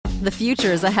The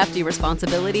future is a hefty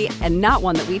responsibility and not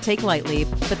one that we take lightly.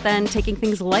 But then taking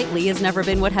things lightly has never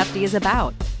been what Hefty is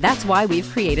about. That's why we've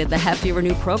created the Hefty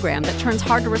Renew program that turns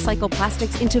hard-to-recycle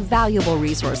plastics into valuable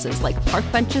resources like park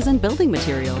benches and building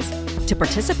materials. To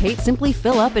participate, simply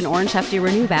fill up an orange Hefty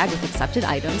Renew bag with accepted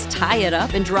items, tie it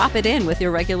up, and drop it in with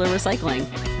your regular recycling.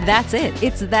 That's it.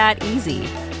 It's that easy.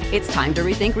 It's time to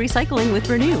rethink recycling with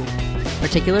Renew.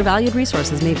 Particular valued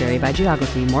resources may vary by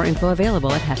geography. More info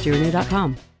available at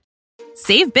heftyrenew.com.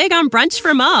 Save big on brunch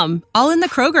for mom, all in the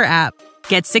Kroger app.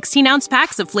 Get 16-ounce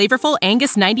packs of flavorful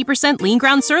Angus 90% lean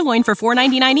ground sirloin for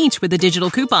 $4.99 each with a digital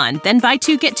coupon. Then buy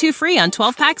 2, get 2 free on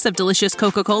 12 packs of delicious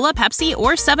Coca-Cola, Pepsi,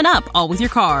 or 7-Up, all with your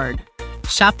card.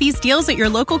 Shop these deals at your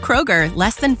local Kroger,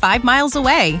 less than 5 miles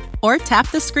away. Or tap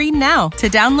the screen now to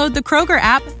download the Kroger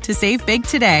app to save big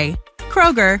today.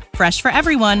 Kroger, fresh for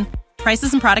everyone.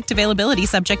 Prices and product availability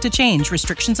subject to change.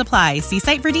 Restrictions apply. See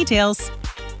site for details.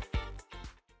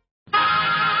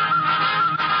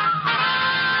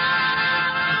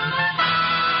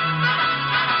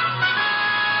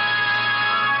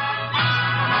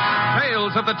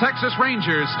 Tales of the Texas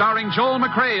Rangers, starring Joel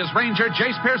McRae as Ranger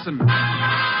Jace Pearson.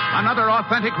 Another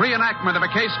authentic reenactment of a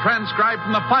case transcribed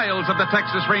from the files of the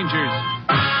Texas Rangers.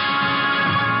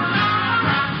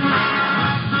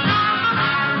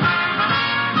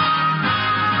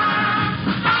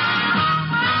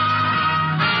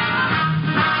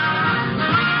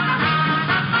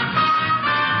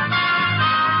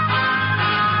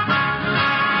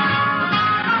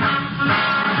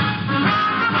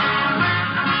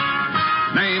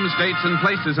 Dates and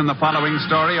places in the following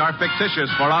story are fictitious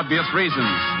for obvious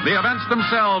reasons. The events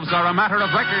themselves are a matter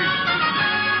of record.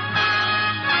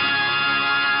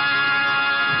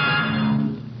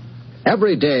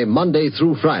 Every day, Monday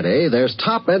through Friday, there's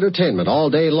top entertainment all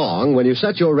day long when you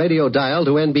set your radio dial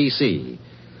to NBC.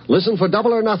 Listen for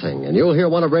Double or Nothing, and you'll hear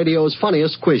one of radio's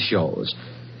funniest quiz shows.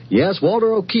 Yes,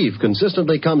 Walter O'Keefe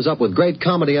consistently comes up with great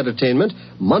comedy entertainment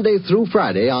Monday through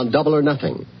Friday on Double or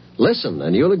Nothing. Listen,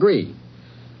 and you'll agree.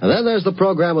 And then there's the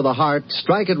program with the heart,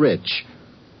 Strike It Rich.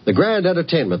 The grand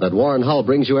entertainment that Warren Hull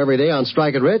brings you every day on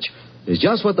Strike It Rich is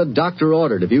just what the doctor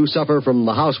ordered if you suffer from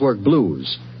the housework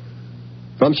blues.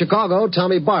 From Chicago,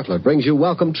 Tommy Bartlett brings you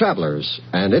Welcome Travelers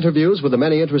and interviews with the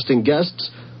many interesting guests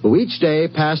who each day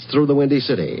pass through the Windy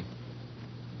City.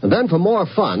 And then for more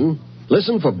fun,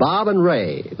 listen for Bob and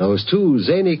Ray, those two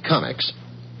zany comics.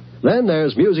 Then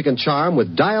there's Music and Charm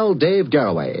with Dial Dave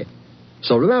Garroway.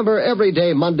 So remember, every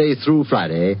day, Monday through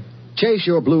Friday, chase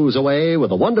your blues away with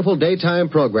the wonderful daytime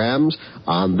programs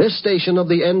on this station of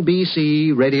the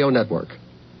NBC Radio Network.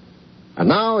 And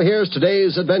now, here's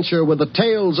today's adventure with the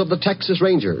Tales of the Texas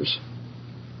Rangers.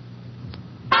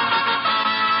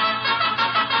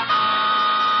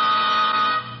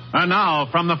 And now,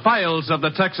 from the files of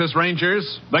the Texas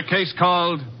Rangers, the case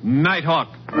called Nighthawk.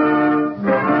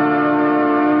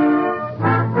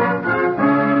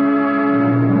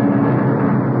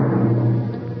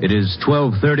 It is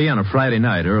 12:30 on a Friday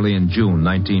night early in June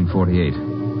 1948.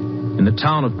 In the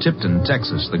town of Tipton,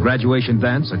 Texas, the graduation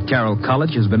dance at Carroll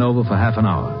College has been over for half an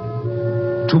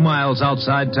hour. 2 miles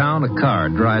outside town, a car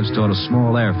drives toward a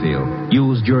small airfield,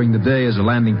 used during the day as a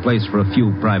landing place for a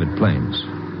few private planes.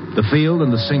 The field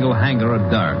and the single hangar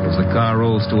are dark as the car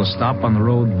rolls to a stop on the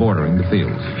road bordering the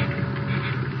field.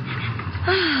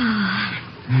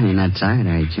 You're not tired,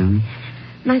 are you, June?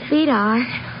 My feet are.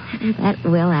 That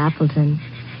Will Appleton.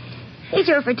 He's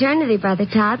your fraternity brother,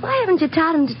 Todd. Why haven't you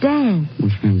taught him to dance?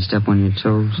 Which means you step on your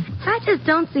toes. I just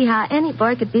don't see how any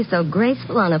boy could be so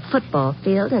graceful on a football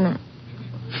field and a...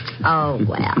 Oh,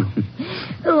 well.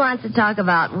 Who wants to talk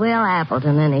about Will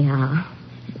Appleton, anyhow?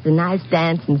 It's a nice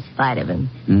dance in spite of him.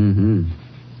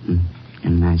 Mm-hmm.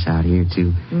 And nice out here,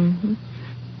 too. Mm-hmm.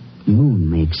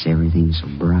 Moon makes everything so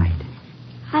bright.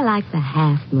 I like the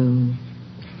half moon.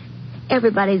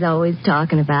 Everybody's always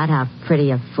talking about how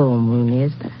pretty a full moon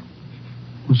is, but...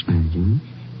 What's the matter, June?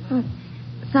 Well,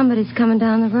 somebody's coming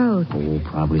down the road. Oh,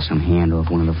 probably some hand off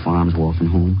one of the farms walking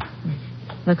home.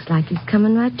 Looks like he's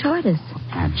coming right toward us.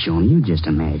 Now, June, you're just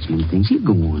imagining things. You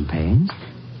go on past.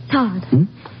 Todd.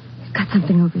 He's got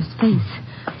something over his face.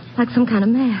 Like some kind of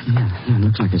mask. Yeah, it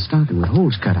looks like a stocking with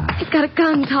holes cut out. He's got a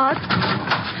gun, Todd.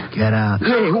 Get out.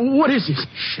 Hey, what is this?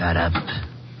 Shut up.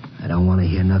 I don't want to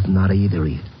hear nothing out of either of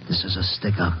you. This is a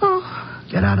stick-up. Oh.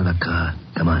 Get out of the car.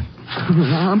 Come on.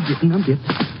 I'm getting.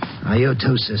 Now, you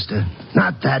too, sister.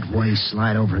 Not that way.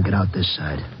 Slide over and get out this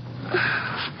side.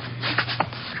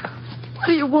 What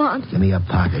do you want? Give me a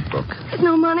pocketbook. There's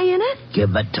no money in it?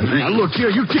 Give it to me. Now, look here.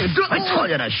 You can't do it. I told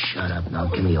you to shut up. Now,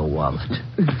 give me your wallet.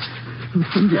 That's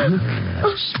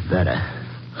better.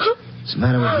 What's the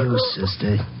matter with you,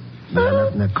 sister?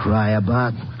 Nothing to cry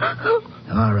about.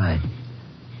 All right.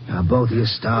 Now, both of you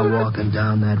start walking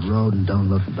down that road and don't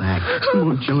look back.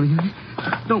 Come on,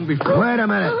 Joni. Don't be frightened. Wait a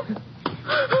minute.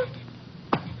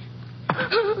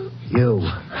 You,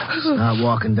 start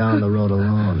walking down the road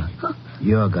alone.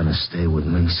 You're gonna stay with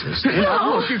me, sister.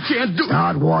 No, you can't do it.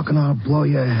 Start walking, I'll blow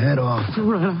your head off.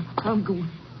 All right, I'm going.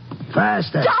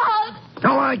 Faster. Dad!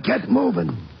 All right, get moving.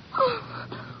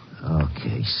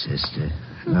 Okay, sister.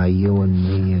 Now you and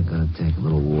me are gonna take a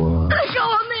little walk. Let go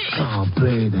of me! Oh,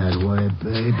 be that way,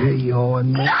 baby. You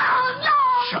and me. No!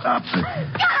 Shut up. Get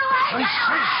away!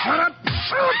 Shut up.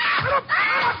 Shut up.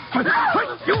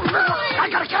 You little... I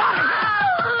gotta get out of here.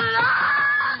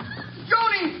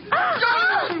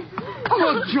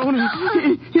 Oh, Joni.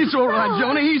 He's all right,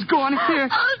 Joni. He's gone. Here.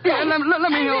 Here, let me help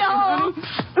you, honey.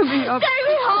 Let me help you. Take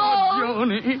me home. Oh,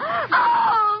 Joni.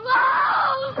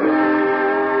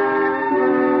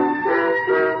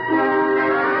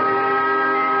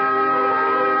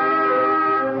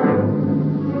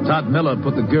 Todd Miller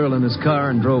put the girl in his car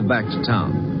and drove back to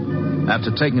town.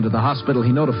 After taking her to the hospital,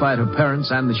 he notified her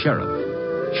parents and the sheriff.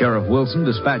 Sheriff Wilson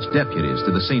dispatched deputies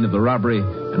to the scene of the robbery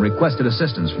and requested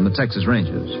assistance from the Texas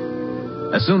Rangers.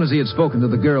 As soon as he had spoken to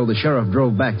the girl, the sheriff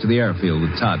drove back to the airfield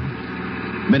with Todd.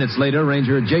 Minutes later,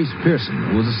 Ranger Jace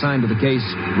Pearson, who was assigned to the case,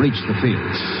 reached the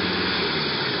field.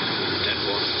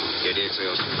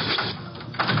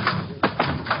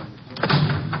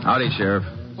 Howdy, Sheriff.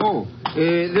 Oh,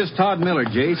 This Todd Miller,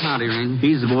 Jace. howdy, Ranger.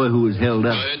 He's the boy who was held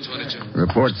up.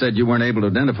 Report said you weren't able to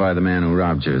identify the man who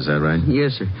robbed you. Is that right?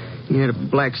 Yes, sir. He had a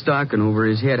black stocking over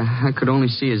his head. I could only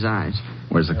see his eyes.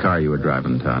 Where's the car you were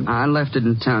driving, Todd? I left it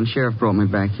in town. Sheriff brought me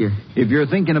back here. If you're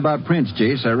thinking about Prince,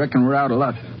 Jace, I reckon we're out of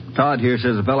luck. Todd here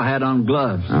says the fella had on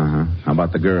gloves. Uh-huh. How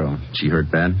about the girl? She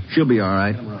hurt bad? She'll be all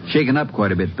right. Shaken up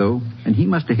quite a bit, though. And he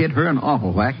must have hit her an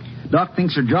awful whack. Doc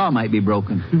thinks her jaw might be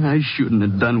broken. I shouldn't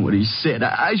have done what he said.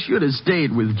 I should have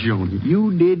stayed with Joni.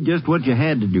 You did just what you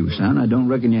had to do, son. I don't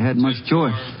reckon you had much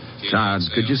choice. Todd,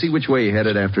 could you see which way he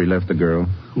headed after he left the girl?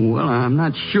 Well, I'm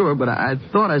not sure, but I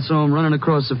thought I saw him running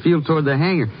across the field toward the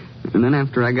hangar. And then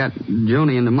after I got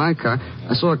Joni into my car,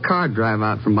 I saw a car drive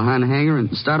out from behind the hangar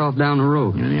and start off down the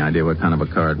road. Any idea what kind of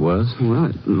a car it was? Well,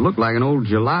 it looked like an old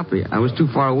jalopy. I was too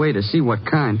far away to see what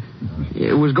kind.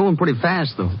 It was going pretty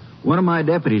fast, though. One of my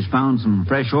deputies found some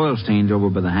fresh oil stains over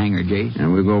by the hangar, Jace.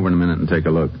 And we'll go over in a minute and take a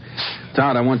look.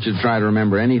 Todd, I want you to try to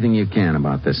remember anything you can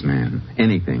about this man.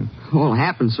 Anything. Well, it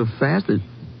happened so fast that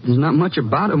there's not much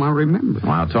about him I remember.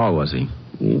 Well, how tall was he?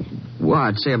 Well,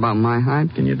 I'd say about my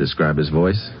height. Can you describe his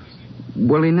voice?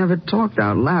 Well, he never talked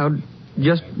out loud,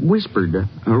 just whispered,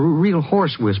 a real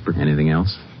hoarse whisper. Anything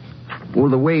else? Well,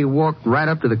 the way he walked right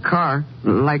up to the car,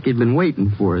 like he'd been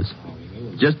waiting for us.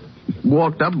 Just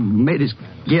walked up and made us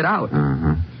get out.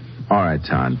 Uh-huh. All right,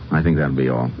 Todd. I think that'll be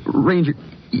all. Ranger,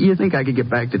 you think I could get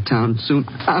back to town soon?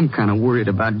 I'm kind of worried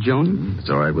about Joni. It's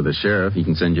all right with the sheriff. He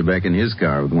can send you back in his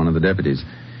car with one of the deputies.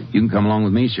 You can come along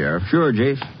with me, Sheriff. Sure,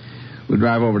 Jace. We'll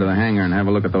drive over to the hangar and have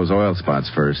a look at those oil spots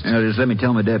first. Just let me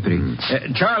tell my deputy.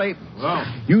 Charlie,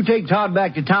 you take Todd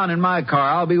back to town in my car.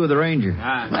 I'll be with the ranger.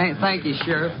 Thank you,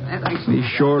 Sheriff. Thanks. He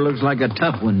sure looks like a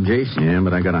tough one, Jace. Yeah,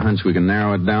 but I got a hunch we can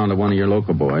narrow it down to one of your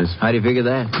local boys. How do you figure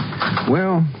that?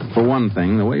 Well, for one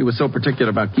thing, the way he was so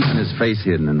particular about keeping his face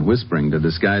hidden and whispering to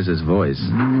disguise his voice.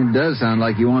 It does sound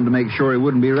like he wanted to make sure he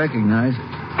wouldn't be recognized.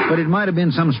 But it might have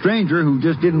been some stranger who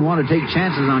just didn't want to take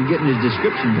chances on getting his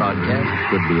description broadcast.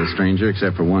 Could be a stranger,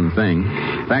 except for one thing.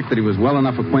 The fact that he was well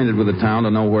enough acquainted with the town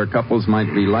to know where couples might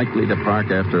be likely to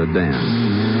park after a dance.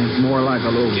 It's more like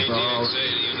a local call.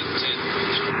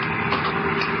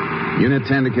 Unit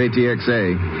 10 to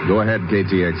KTXA. Go ahead,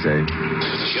 KTXA.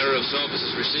 The sheriff's office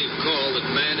has received call that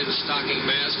man in stocking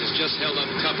mask has just held up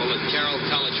couple at Carroll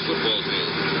College football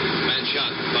field. Man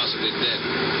shot, possibly dead.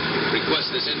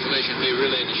 Request this information be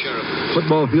relayed to sheriff.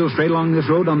 Football field straight along this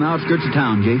road on the outskirts of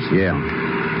town, Jace. Yeah.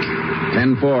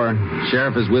 10-4.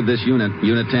 Sheriff is with this unit.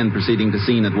 Unit 10 proceeding to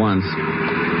scene at once.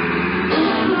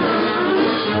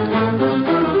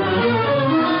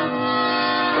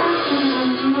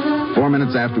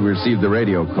 Minutes after we received the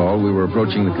radio call, we were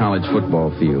approaching the college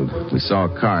football field. We saw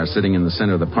a car sitting in the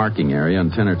center of the parking area and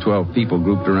 10 or 12 people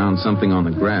grouped around something on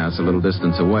the grass a little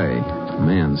distance away. A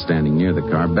man standing near the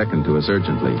car beckoned to us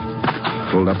urgently.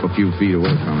 Pulled up a few feet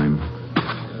away from him.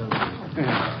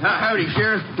 Howdy,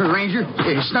 Sheriff. Ranger.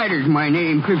 Snyder's my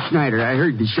name, Cliff Snyder. I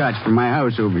heard the shots from my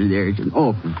house over there. It's an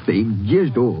awful thing,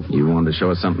 just awful. You wanted to show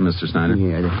us something, Mr. Snyder?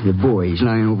 Yeah, the boy is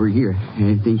lying over here.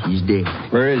 I think he's dead.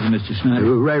 Where is Mr.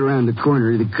 Snyder? Right around the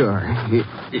corner of the car.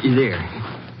 There.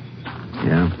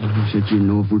 Yeah? Such an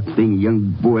awful thing, a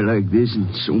young boy like this,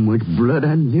 and so much blood.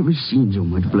 I've never seen so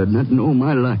much blood, not in all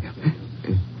my life.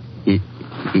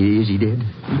 Is he dead?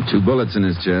 2 bullets in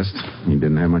his chest. He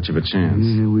didn't have much of a chance.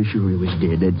 I wish he was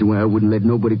dead. That's why I wouldn't let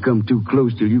nobody come too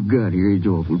close till you got here. It's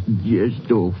awful. Just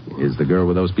awful. Is the girl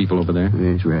with those people over there?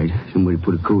 That's right. Somebody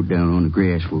put a coat down on the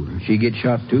grass for her. She get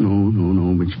shot, too?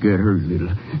 No, but she got hurt a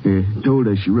little. Told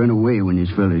us she run away when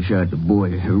this fella shot the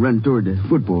boy. Run toward the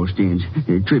football stands.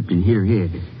 Tripped and hit her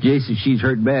head. Jay says she's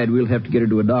hurt bad. We'll have to get her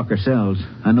to a doc ourselves.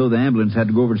 I know the ambulance had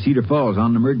to go over to Cedar Falls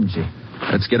on an emergency.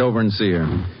 Let's get over and see her.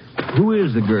 Who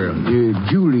is the girl?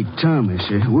 Julie Thomas.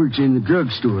 Works in the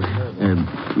drugstore.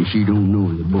 She don't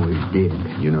know the boy's dead.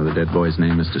 You know the dead boy's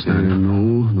name, Mr. Snyder?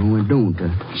 No, I don't.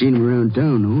 I've seen him around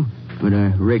town, though. But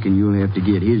I reckon you'll have to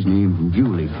get his name from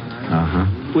Julie.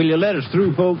 Uh-huh. Will you let us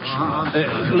through, folks?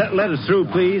 Let us through,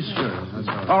 please.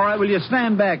 All right, will you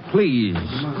stand back, please?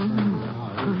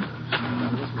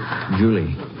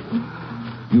 Julie,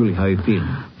 how you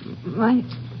feeling?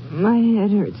 My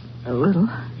head hurts a little.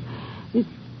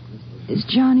 Is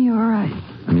Johnny all right?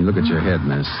 I mean, look at your head,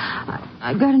 miss.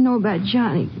 I got to know about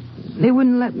Johnny. They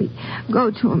wouldn't let me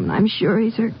go to him, and I'm sure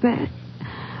he's hurt bad.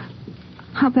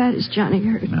 How bad is Johnny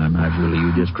hurt? Now, Julie,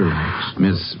 you just relax.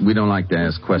 Miss, we don't like to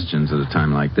ask questions at a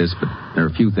time like this, but there are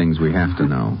a few things we have to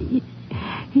know.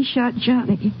 He shot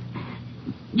Johnny.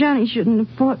 Johnny shouldn't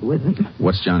have fought with him.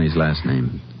 What's Johnny's last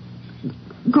name?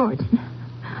 Gordon.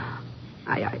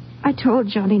 I told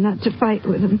Johnny not to fight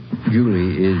with him.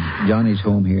 Julie, is Johnny's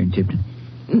home here in Tipton?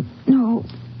 No.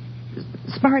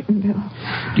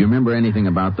 Spartanville. Do you remember anything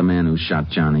about the man who shot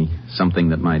Johnny? Something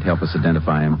that might help us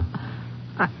identify him?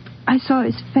 I saw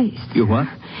his face. You what?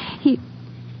 He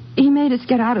made us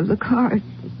get out of the car.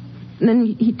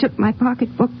 Then he took my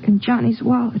pocketbook and Johnny's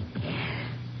wallet.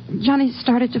 Johnny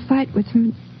started to fight with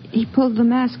him. He pulled the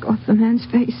mask off the man's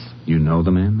face. You know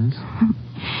the man, miss?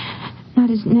 Not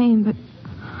his name, but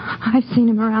I've seen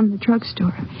him around the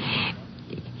drugstore.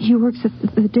 He works at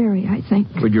the dairy, I think.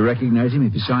 Would you recognize him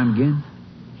if you saw him again?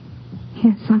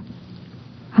 Yes,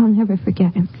 I'll never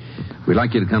forget him. We'd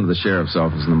like you to come to the sheriff's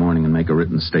office in the morning and make a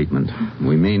written statement.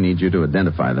 We may need you to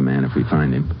identify the man if we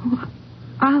find him.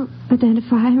 I'll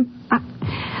identify him.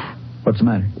 What's the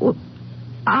matter? Well,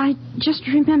 I just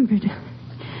remembered.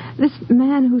 This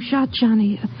man who shot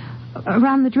Johnny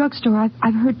around the drugstore,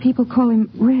 I've heard people call him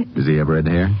Red. Does he have red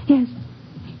hair?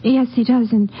 Yes, he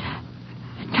does, and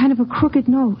kind of a crooked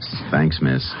nose. Thanks,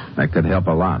 miss. That could help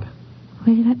a lot.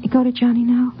 Will you let me go to Johnny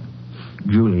now?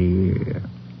 Julie...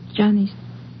 Johnny's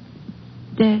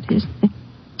dead, isn't he?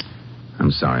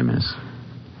 I'm sorry, miss.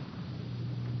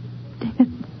 Dead?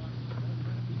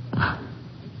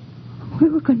 We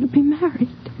were going to be married.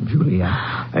 Julie,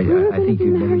 I we were going think to be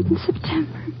you're married in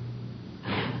September.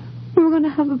 We were going to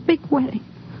have a big wedding.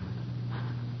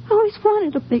 I always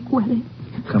wanted a big wedding.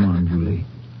 Come on, Julie.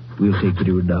 We'll take you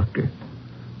to a doctor.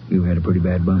 You had a pretty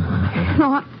bad bump on the head.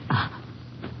 No,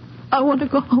 I want to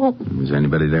go home. Is there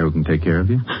anybody there who can take care of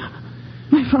you?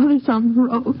 My father's on the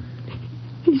road.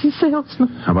 He's a salesman.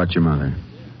 How about your mother?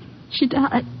 She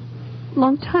died a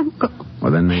long time ago.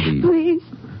 Well, then maybe... Please,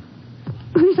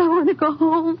 I want to go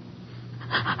home.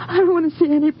 I don't want to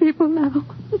see any people now.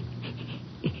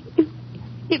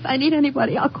 If I need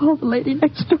anybody, I'll call the lady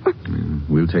next door.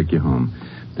 We'll take you home.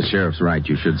 The sheriff's right.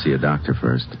 You should see a doctor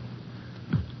first.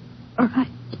 All right.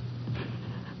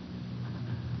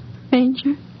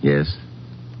 Ranger? Yes?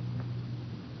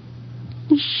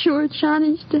 You sure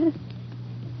Johnny's dead?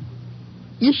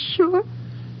 You sure?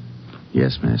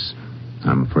 Yes, miss.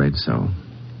 I'm afraid so.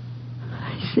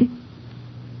 I see.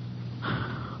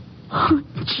 Oh,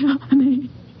 Johnny.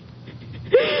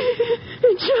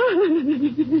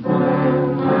 Johnny.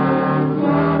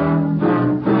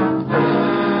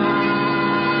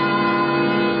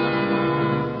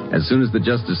 As soon as the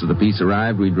justice of the peace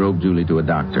arrived, we drove Julie to a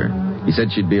doctor. He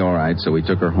said she'd be all right, so we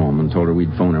took her home and told her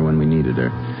we'd phone her when we needed her.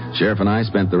 Sheriff and I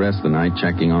spent the rest of the night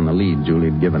checking on the lead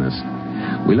Julie had given us.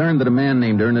 We learned that a man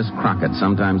named Ernest Crockett,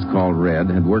 sometimes called Red,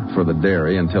 had worked for the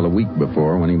dairy until a week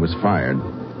before when he was fired.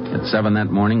 At 7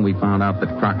 that morning, we found out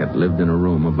that Crockett lived in a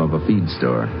room above a feed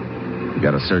store. We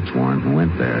got a search warrant and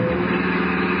went there.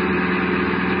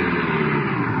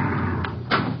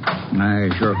 I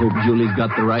sure hope Julie's got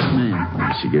the right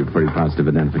man. She gave pretty positive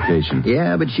identification.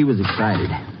 Yeah, but she was excited.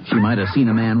 She might have seen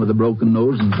a man with a broken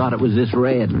nose and thought it was this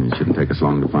Red. It shouldn't take us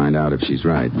long to find out if she's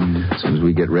right. As soon as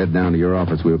we get Red down to your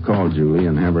office, we'll call Julie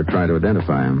and have her try to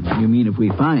identify him. You mean if we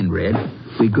find Red,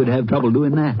 we could have trouble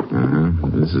doing that?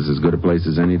 Uh-huh. This is as good a place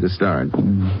as any to start.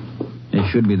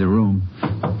 It should be the room.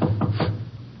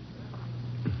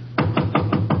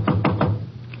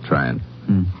 Try it.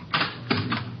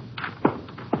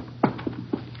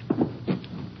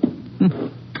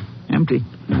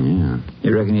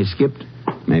 he skipped?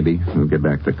 Maybe. We'll get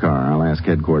back to the car. I'll ask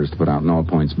headquarters to put out an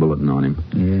all-points bulletin on him.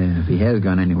 Yeah, if he has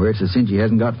gone anywhere, it's a cinch he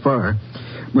hasn't got far.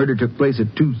 Murder took place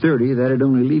at 2:30. That'd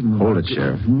only leave him... Hold it,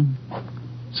 Sheriff.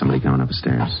 Somebody coming up the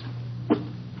stairs.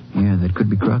 Yeah, that could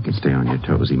be Crockett. Stay on your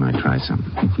toes. He might try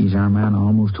something. If he's our man, I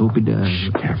almost hope he does.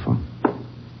 Shh, careful.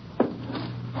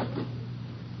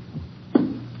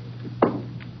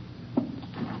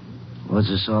 What's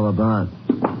this all about?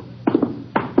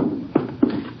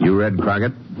 You read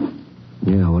Crockett?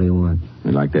 Yeah, what do you want?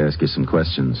 We'd like to ask you some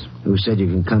questions. Who said you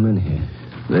can come in here?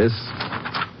 This?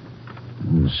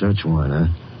 Search warrant,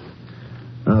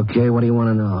 huh? Okay, what do you want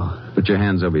to know? Put your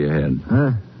hands over your head.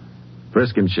 Huh?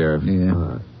 Frisk him, Sheriff.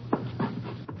 Yeah.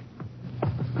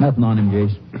 Nothing on him,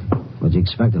 Jace. What'd you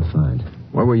expect to find?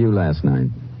 Where were you last night?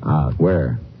 Out.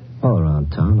 Where? All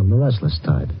around town. I'm the restless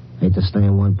type. Hate to stay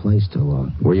in one place too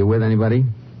long. Were you with anybody?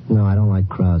 No, I don't like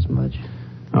crowds much.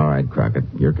 All right, Crockett.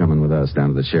 You're coming with us down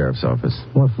to the sheriff's office.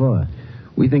 What for?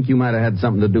 We think you might have had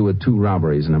something to do with 2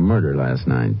 robberies and a murder last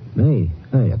night. Me?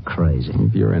 Hey, you're crazy.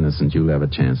 If you're innocent, you'll have a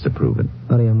chance to prove it.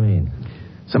 What do you mean?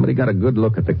 Somebody got a good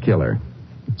look at the killer.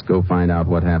 Let's go find out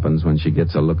what happens when she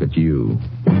gets a look at you.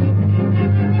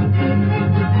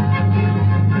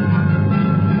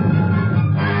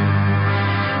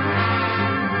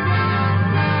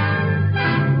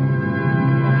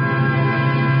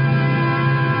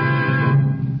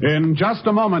 In just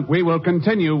a moment, we will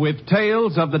continue with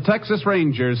Tales of the Texas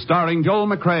Rangers, starring Joel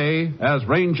McRae as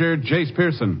Ranger Jace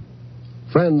Pearson.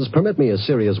 Friends, permit me a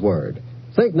serious word.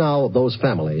 Think now of those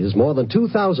families, more than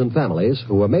 2,000 families,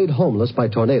 who were made homeless by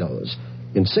tornadoes.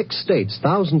 In 6 states,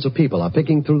 thousands of people are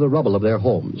picking through the rubble of their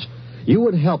homes. You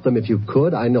would help them if you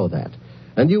could, I know that.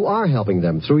 And you are helping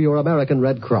them through your American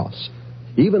Red Cross.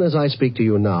 Even as I speak to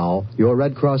you now, your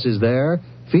Red Cross is there,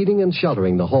 feeding and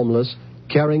sheltering the homeless,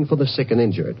 caring for the sick and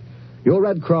injured. Your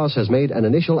Red Cross has made an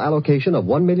initial allocation of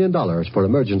 $1 million for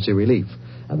emergency relief.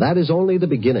 And that is only the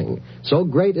beginning. So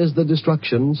great is the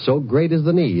destruction, so great is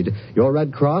the need, your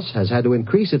Red Cross has had to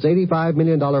increase its $85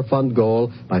 million fund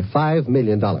goal by $5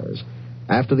 million.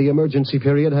 After the emergency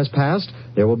period has passed,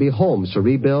 there will be homes to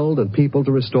rebuild and people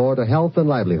to restore to health and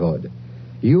livelihood.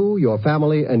 You, your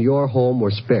family, and your home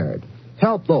were spared.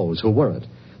 Help those who weren't.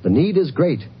 The need is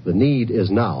great. The need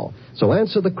is now. So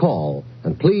answer the call,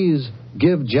 and please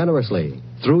give generously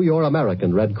through your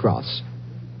American Red Cross.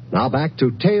 Now back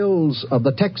to Tales of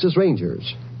the Texas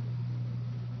Rangers.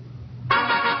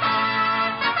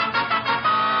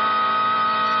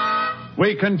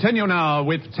 We continue now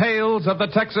with Tales of the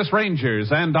Texas Rangers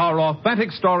and our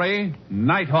authentic story,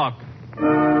 Nighthawk.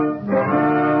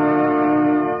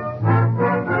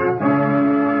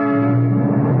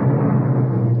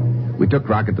 We took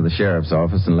Crockett to the sheriff's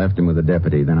office and left him with a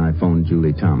deputy. Then I phoned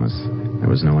Julie Thomas. There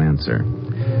was no answer.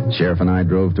 The sheriff and I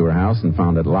drove to her house and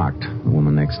found it locked. The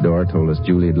woman next door told us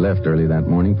Julie had left early that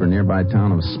morning for a nearby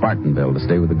town of Spartanville to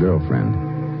stay with a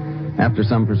girlfriend. After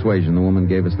some persuasion, the woman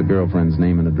gave us the girlfriend's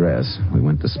name and address. We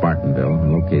went to Spartanville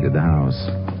and located the house.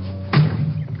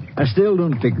 I still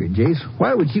don't figure it, Jace.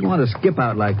 Why would she want to skip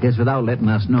out like this without letting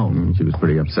us know? She was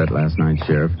pretty upset last night,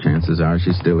 Sheriff. Chances are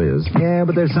she still is. Yeah,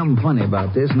 but there's something funny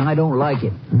about this, and I don't like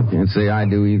it. Can't say I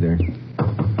do either.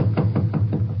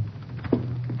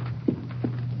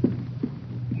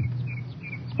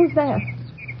 Who's there?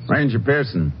 Ranger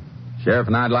Pearson. Sheriff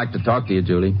and I'd like to talk to you,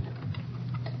 Julie.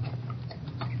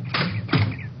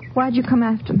 Why'd you come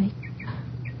after me?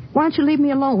 Why don't you leave me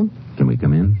alone? Can we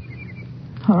come in?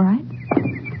 All right.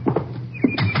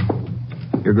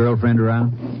 Your girlfriend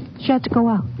around? She had to go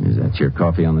out. Is that your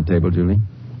coffee on the table, Julie?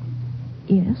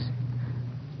 Yes.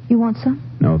 You want some?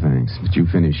 No, thanks. But you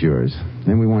finish yours.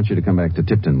 Then we want you to come back to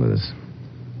Tipton with us.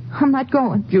 I'm not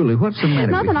going. Julie, what's the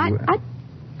matter Nothing. with you?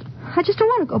 I just don't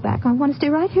want to go back. I want to stay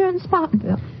right here in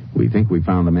Spartanville. We think we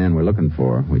found the man we're looking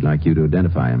for. We'd like you to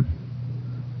identify him.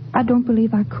 I don't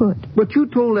believe I could. But you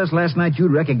told us last night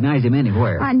you'd recognize him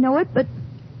anywhere. I know it, but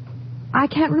I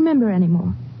can't remember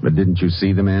anymore. But didn't you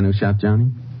see the man who shot Johnny?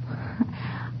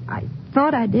 I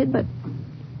thought I did, but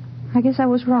I guess I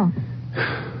was wrong.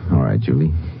 All right,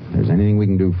 Julie. If there's anything we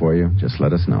can do for you, just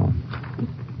let us know.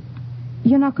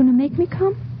 You're not going to make me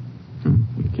come?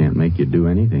 We can't make you do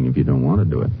anything if you don't want to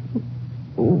do it.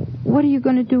 What are you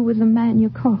going to do with the man you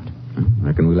caught? I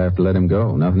reckon we'll have to let him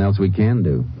go. Nothing else we can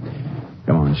do.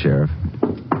 Come on, Sheriff.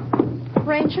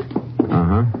 Ranger?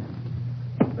 Uh-huh.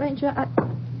 Ranger,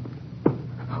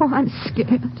 Oh, I'm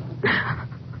scared.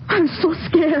 I'm so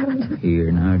scared.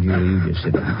 Here, now, Julie, you just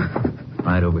sit down.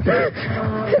 Right over here.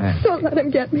 Don't let him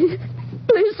get me.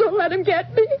 Please don't let him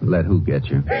get me. Let who get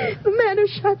you? The man who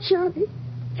shot Johnny.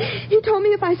 He told me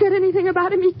if I said anything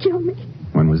about him, he'd kill me.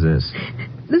 When was this?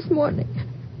 This morning.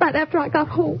 right after I got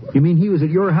home. You mean he was at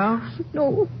your house?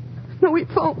 No, he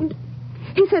phoned.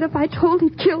 He said if I told,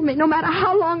 he'd kill me, no matter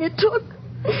how long it took.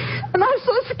 And I'm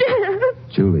so scared.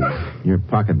 Julie, your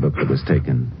pocketbook that was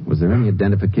taken, was there any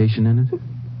identification in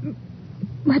it?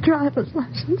 My driver's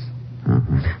license.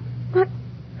 Uh-huh.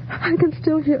 I can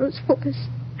still hear his voice.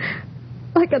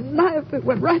 Like a knife that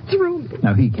went right through me.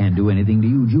 Now, he can't do anything to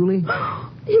you, Julie.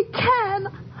 He can.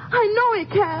 I know he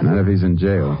can. Not if he's in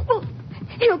jail. Well,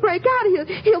 he'll break out.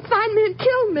 He'll find me and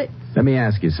kill me. Let me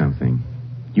ask you something.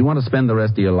 Do you want to spend the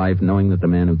rest of your life knowing that the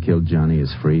man who killed Johnny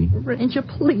is free? Ranger,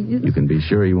 please. You can be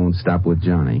sure he won't stop with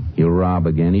Johnny. He'll rob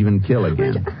again, even kill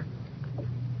again. Ranger,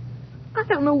 I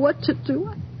don't know what to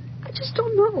do. I just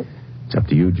don't know. It's up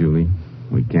to you, Julie.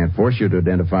 We can't force you to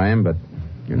identify him, but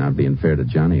you're not being fair to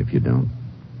Johnny if you don't.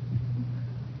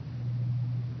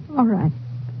 All right.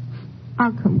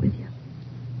 I'll come with you.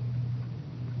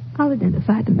 I'll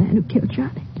identify the man who killed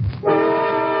Johnny.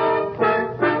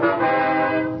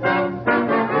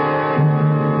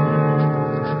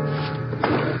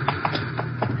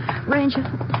 Ranger,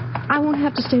 I won't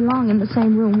have to stay long in the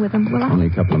same room with him, will I? Only a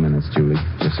couple of minutes, Julie,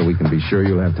 just so we can be sure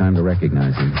you'll have time to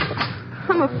recognize him.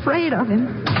 I'm afraid of him.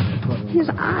 His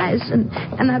eyes and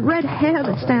that red hair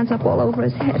that stands up all over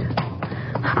his head.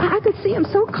 I could see him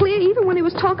so clear even when he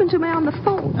was talking to me on the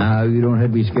phone. Now, you don't have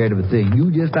to be scared of a thing.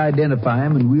 You just identify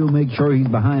him, and we'll make sure he's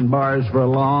behind bars for a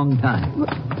long time.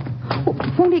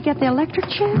 Won't he get the electric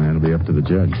chair? That'll be up to the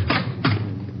judge.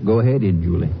 Go ahead in,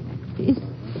 Julie.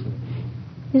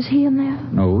 Is he in there?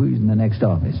 No, he's in the next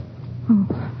office. Oh.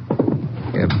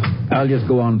 Yep. I'll just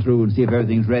go on through and see if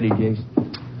everything's ready, Jason.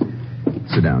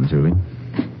 Sit down, Julie.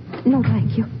 No,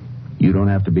 thank you. You don't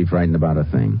have to be frightened about a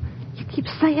thing. You keep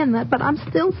saying that, but I'm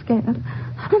still scared.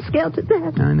 I'm scared to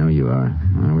death. I know you are.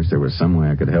 I wish there was some way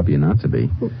I could help you not to be.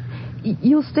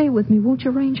 You'll stay with me, won't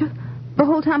you, Ranger? The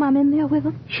whole time I'm in there with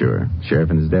him? Sure. Sheriff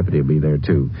and his deputy will be there,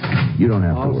 too. You don't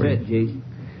have to worry. All set, Jason.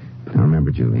 Now,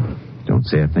 remember, Julie, don't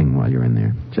say a thing while you're in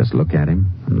there. Just look at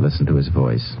him and listen to his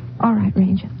voice. All right,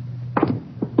 Ranger.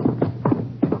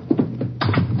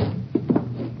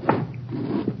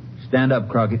 Stand up,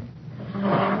 Crockett.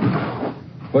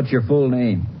 What's your full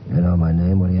name? You know my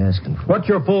name. What are you asking for? What's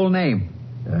your full name?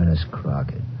 Ernest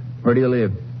Crockett. Where do you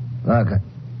live? Okay,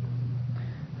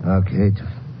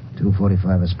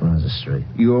 245 Esperanza Street.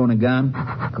 You own a gun?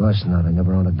 Of course not. I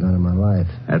never owned a gun in my life.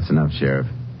 That's enough, Sheriff.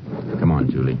 Come on,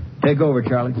 Julie. Take over,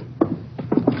 Charlie.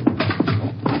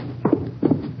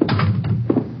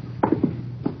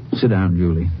 Sit down,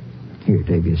 Julie. Here,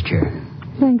 take his chair.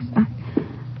 Thanks.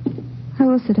 I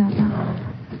will sit down now.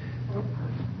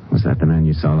 Was that the man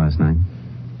you saw last night?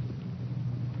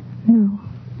 No.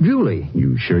 Julie.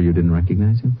 You sure you didn't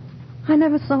recognize him? I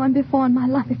never saw him before in my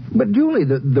life. But, Julie,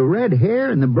 the red hair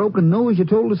and the broken nose you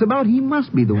told us about, he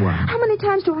must be the one. How many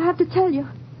times do I have to tell you?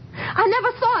 I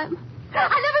never saw him.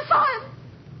 I never saw him.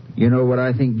 You know what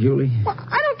I think, Julie? Well,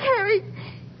 I don't care.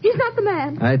 He's not the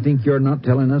man. I think you're not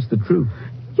telling us the truth.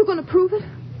 You're going to prove it?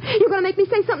 You're going to make me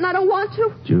say something I don't want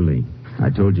to? Julie, I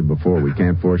told you before we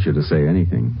can't force you to say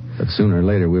anything. But sooner or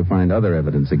later we'll find other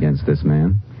evidence against this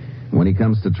man. When he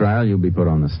comes to trial, you'll be put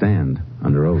on the stand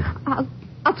under oath.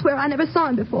 I'll swear I never saw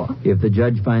him before. If the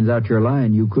judge finds out you're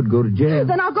lying, you could go to jail.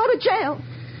 Then I'll go to jail.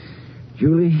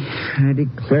 Julie, I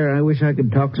declare I wish I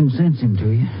could talk some sense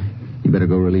into you. You better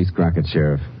go release Crockett,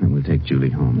 Sheriff, and we'll take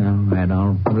Julie home. No, and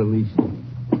I'll release you.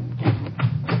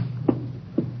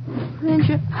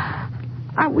 Ranger,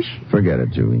 I wish... Forget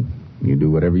it, Julie. You do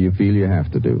whatever you feel you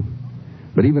have to do.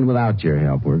 But even without your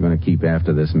help, we're going to keep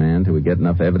after this man till we get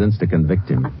enough evidence to convict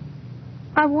him.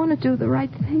 I want to do the right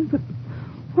thing, but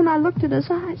when I looked at his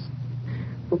eyes...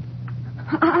 Well,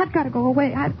 I've got to go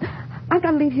away. I've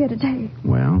got to leave here today.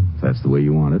 Well, if that's the way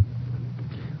you want it.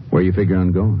 Where you figure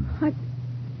on going?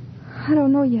 I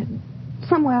don't know yet.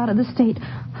 Somewhere out of the state.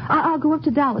 I'll go up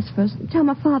to Dallas first and tell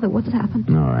my father what's happened.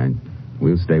 All right.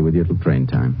 We'll stay with you till train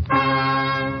time.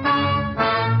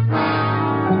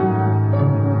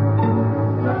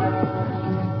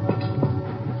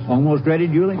 Almost ready,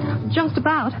 Julie? Just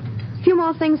about. A few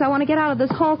more things I want to get out of this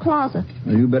hall closet.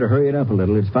 Well, you better hurry it up a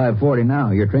little. It's 5:40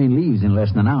 now. Your train leaves in less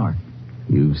than an hour.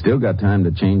 You've still got time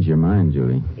to change your mind,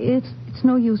 Julie. It's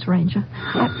no use, Ranger.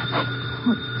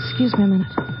 Excuse me a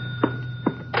minute.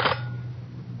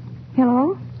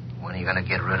 Hello? When are you going to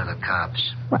get rid of the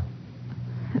cops? What?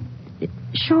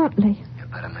 Shortly. You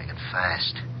better make it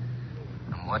fast.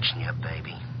 I'm watching you,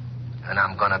 baby. And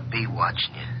I'm going to be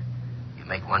watching you. You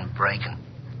make one break and...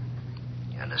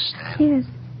 You understand? Yes.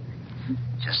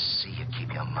 Just see you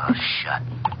keep your mouth shut.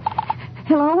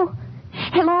 Hello?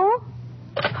 Hello?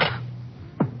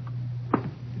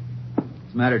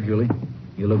 What's the matter, Julie?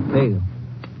 You look pale.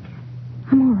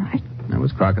 I'm all right. That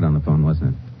was Crockett on the phone,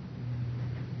 wasn't it?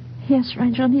 Yes,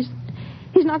 Ranger, and he's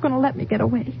not going to let me get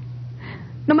away.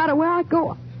 No matter where I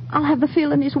go, I'll have the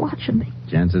feeling he's watching me.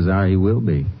 Chances are he will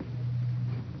be.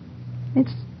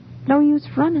 It's no use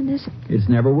running, is it? It's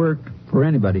never worked for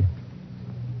anybody.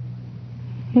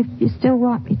 If you still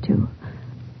want me to,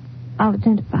 I'll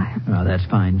identify him. Oh, that's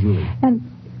fine, Julie. And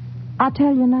I'll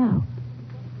tell you now,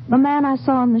 the man I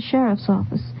saw in the sheriff's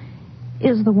office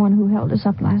is the one who held us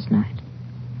up last night.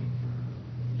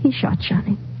 He shot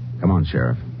Johnny. Come on,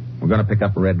 Sheriff. We're going to pick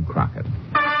up Red Crockett.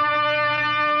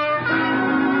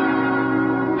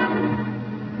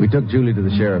 We took Julie to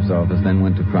the sheriff's office, then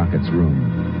went to Crockett's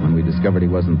room. When we discovered he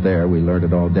wasn't there, we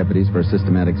alerted all deputies for a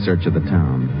systematic search of the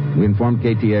town. We informed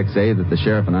KTXA that the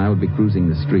sheriff and I would be cruising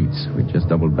the streets. We just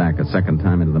doubled back a second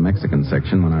time into the Mexican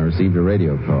section when I received a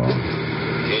radio call.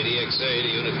 KTXA to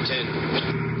Unit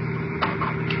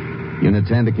 10. Unit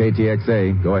 10 to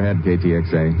KTXA. Go ahead,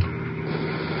 KTXA.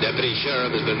 Deputy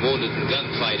Sheriff has been wounded in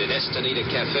gunfight at Estanita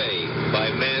Cafe by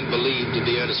a man believed to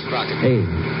be Ernest Crockett. Hey.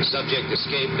 Subject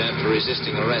escaped after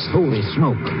resisting arrest. Holy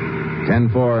smoke.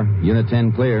 10-4. Unit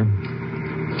 10 clear.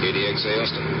 KTXA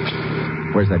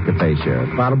Austin. Where's that cafe,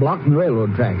 Sheriff? About a block from the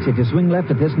railroad tracks. If you swing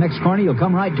left at this next corner, you'll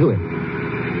come right to it.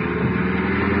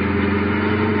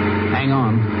 Hang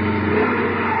on.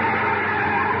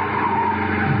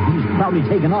 He's probably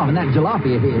taken off in that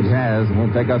jalopy of his. He has. It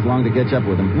won't take us long to catch up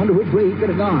with him. Wonder which way he could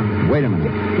have gone. Wait a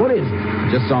minute. What is it?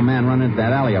 Just saw a man run into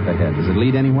that alley up ahead. Does it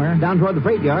lead anywhere? Down toward the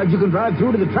freight yards, you can drive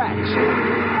through to the tracks.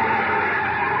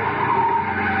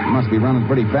 He must be running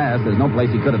pretty fast. There's no place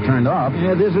he could have turned off.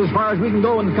 Yeah, this is as far as we can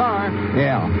go in the car.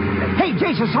 Yeah. Hey,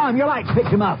 Jason saw him. Your lights picked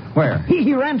him up. Where?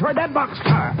 He ran toward that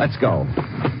boxcar. Let's go.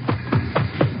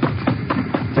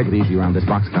 Take it easy around this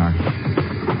boxcar.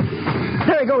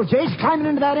 There he goes, Chase, climbing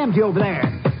into that empty over there.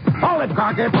 Hold it,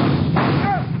 Crockett.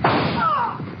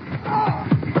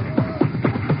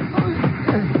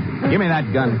 Give me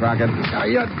that gun, Crockett. Are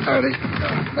you dirty?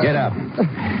 Get up.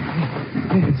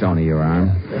 It's only your arm.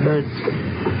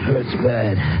 Hurts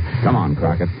bad. Come on,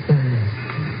 Crockett.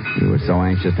 You were so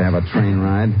anxious to have a train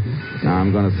ride. Now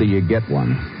I'm going to see you get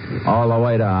one. All the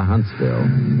way to Huntsville.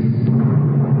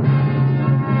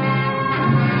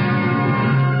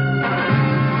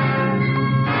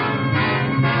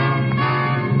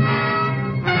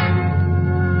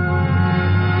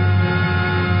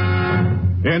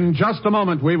 In just a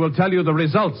moment, we will tell you the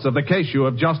results of the case you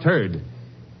have just heard.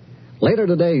 Later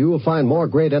today, you will find more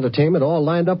great entertainment all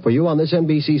lined up for you on this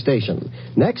NBC station.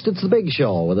 Next, it's The Big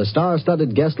Show with a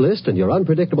star-studded guest list and your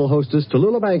unpredictable hostess,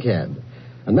 Tallulah Bankhead.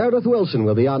 And Meredith Wilson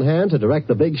will be on hand to direct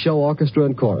The Big Show orchestra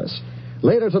and chorus.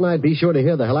 Later tonight, be sure to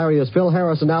hear the hilarious Phil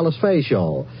Harris and Alice Faye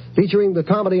show, featuring the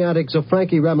comedy antics of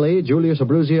Frankie Remley, Julius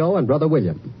Abruzio, and Brother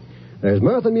William. There's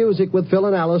mirth and music with Phil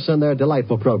and Alice and their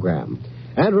delightful program.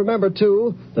 And remember,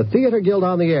 too, the Theater Guild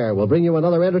on the Air will bring you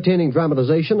another entertaining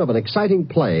dramatization of an exciting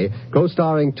play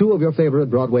co-starring two of your favorite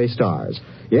Broadway stars.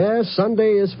 Yes,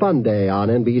 Sunday is Fun Day on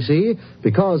NBC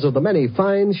because of the many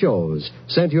fine shows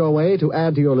sent your way to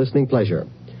add to your listening pleasure.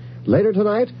 Later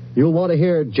tonight, you'll want to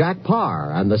hear Jack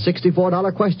Parr and the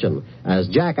 $64 question as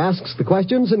Jack asks the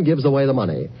questions and gives away the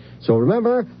money. So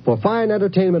remember, for fine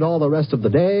entertainment all the rest of the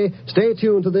day, stay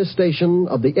tuned to this station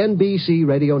of the NBC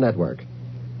Radio Network.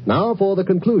 Now for the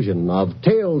conclusion of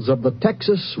Tales of the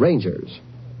Texas Rangers.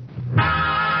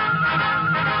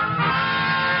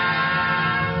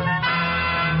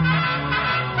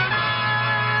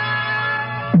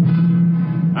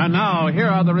 And now, here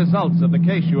are the results of the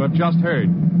case you have just heard.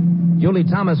 Julie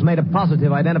Thomas made a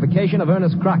positive identification of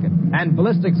Ernest Crockett, and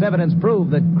ballistics evidence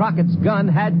proved that Crockett's gun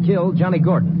had killed Johnny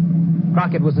Gordon.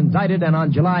 Crockett was indicted and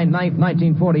on July 9,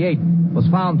 1948, was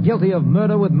found guilty of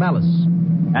murder with malice.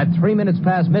 At 3 minutes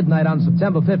past midnight on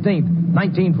September 15,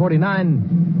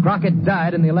 1949, Crockett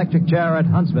died in the electric chair at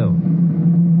Huntsville.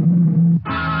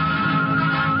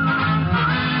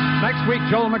 Next week,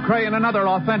 Joel McCrea in another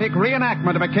authentic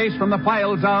reenactment of a case from the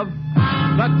files of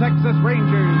the Texas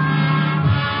Rangers.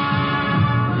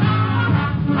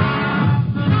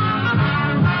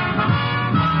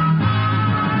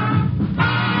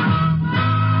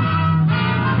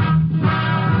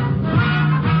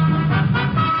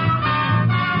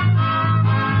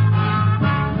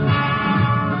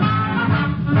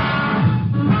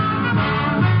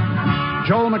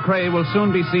 Joel McCrea will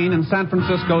soon be seen in San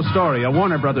Francisco Story, a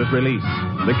Warner Brothers release.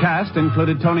 The cast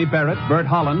included Tony Barrett, Bert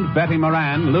Holland, Betty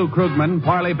Moran, Lou Krugman,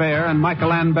 Parley Bear, and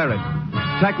Michael Ann Barrett.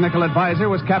 Technical advisor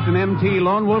was Captain M.T.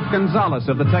 Lone Wolf Gonzalez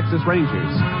of the Texas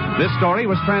Rangers. This story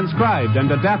was transcribed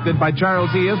and adapted by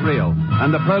Charles E. Israel,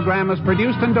 and the program was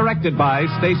produced and directed by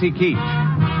Stacy Keach.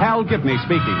 Hal Gibney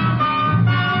speaking.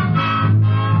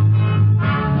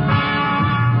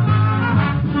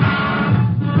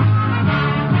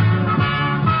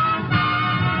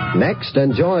 Next,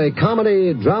 enjoy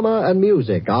comedy, drama, and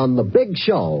music on The Big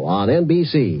Show on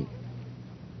NBC.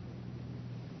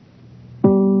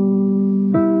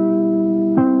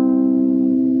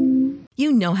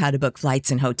 You know how to book flights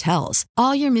and hotels.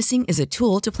 All you're missing is a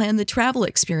tool to plan the travel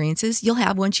experiences you'll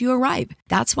have once you arrive.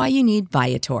 That's why you need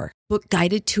Viator. Book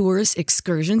guided tours,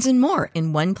 excursions, and more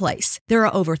in one place. There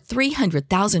are over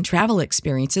 300,000 travel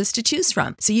experiences to choose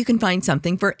from, so you can find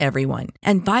something for everyone.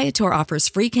 And Viator offers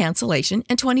free cancellation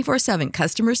and 24/7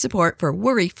 customer support for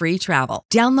worry-free travel.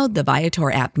 Download the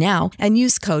Viator app now and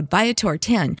use code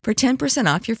Viator10 for 10%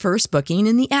 off your first booking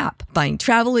in the app. Find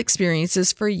travel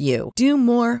experiences for you. Do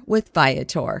more with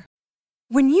Viator.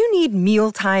 When you need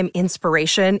mealtime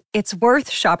inspiration, it's worth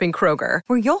shopping Kroger,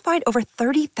 where you'll find over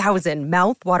 30,000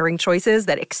 mouth-watering choices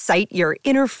that excite your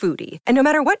inner foodie. And no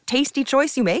matter what tasty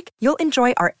choice you make, you'll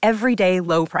enjoy our everyday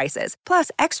low prices, plus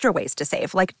extra ways to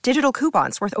save, like digital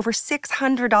coupons worth over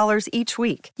 $600 each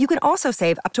week. You can also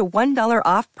save up to $1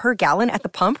 off per gallon at the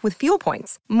pump with fuel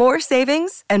points. More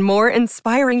savings and more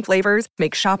inspiring flavors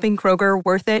make shopping Kroger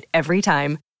worth it every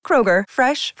time. Kroger,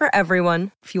 fresh for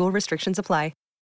everyone. Fuel restrictions apply.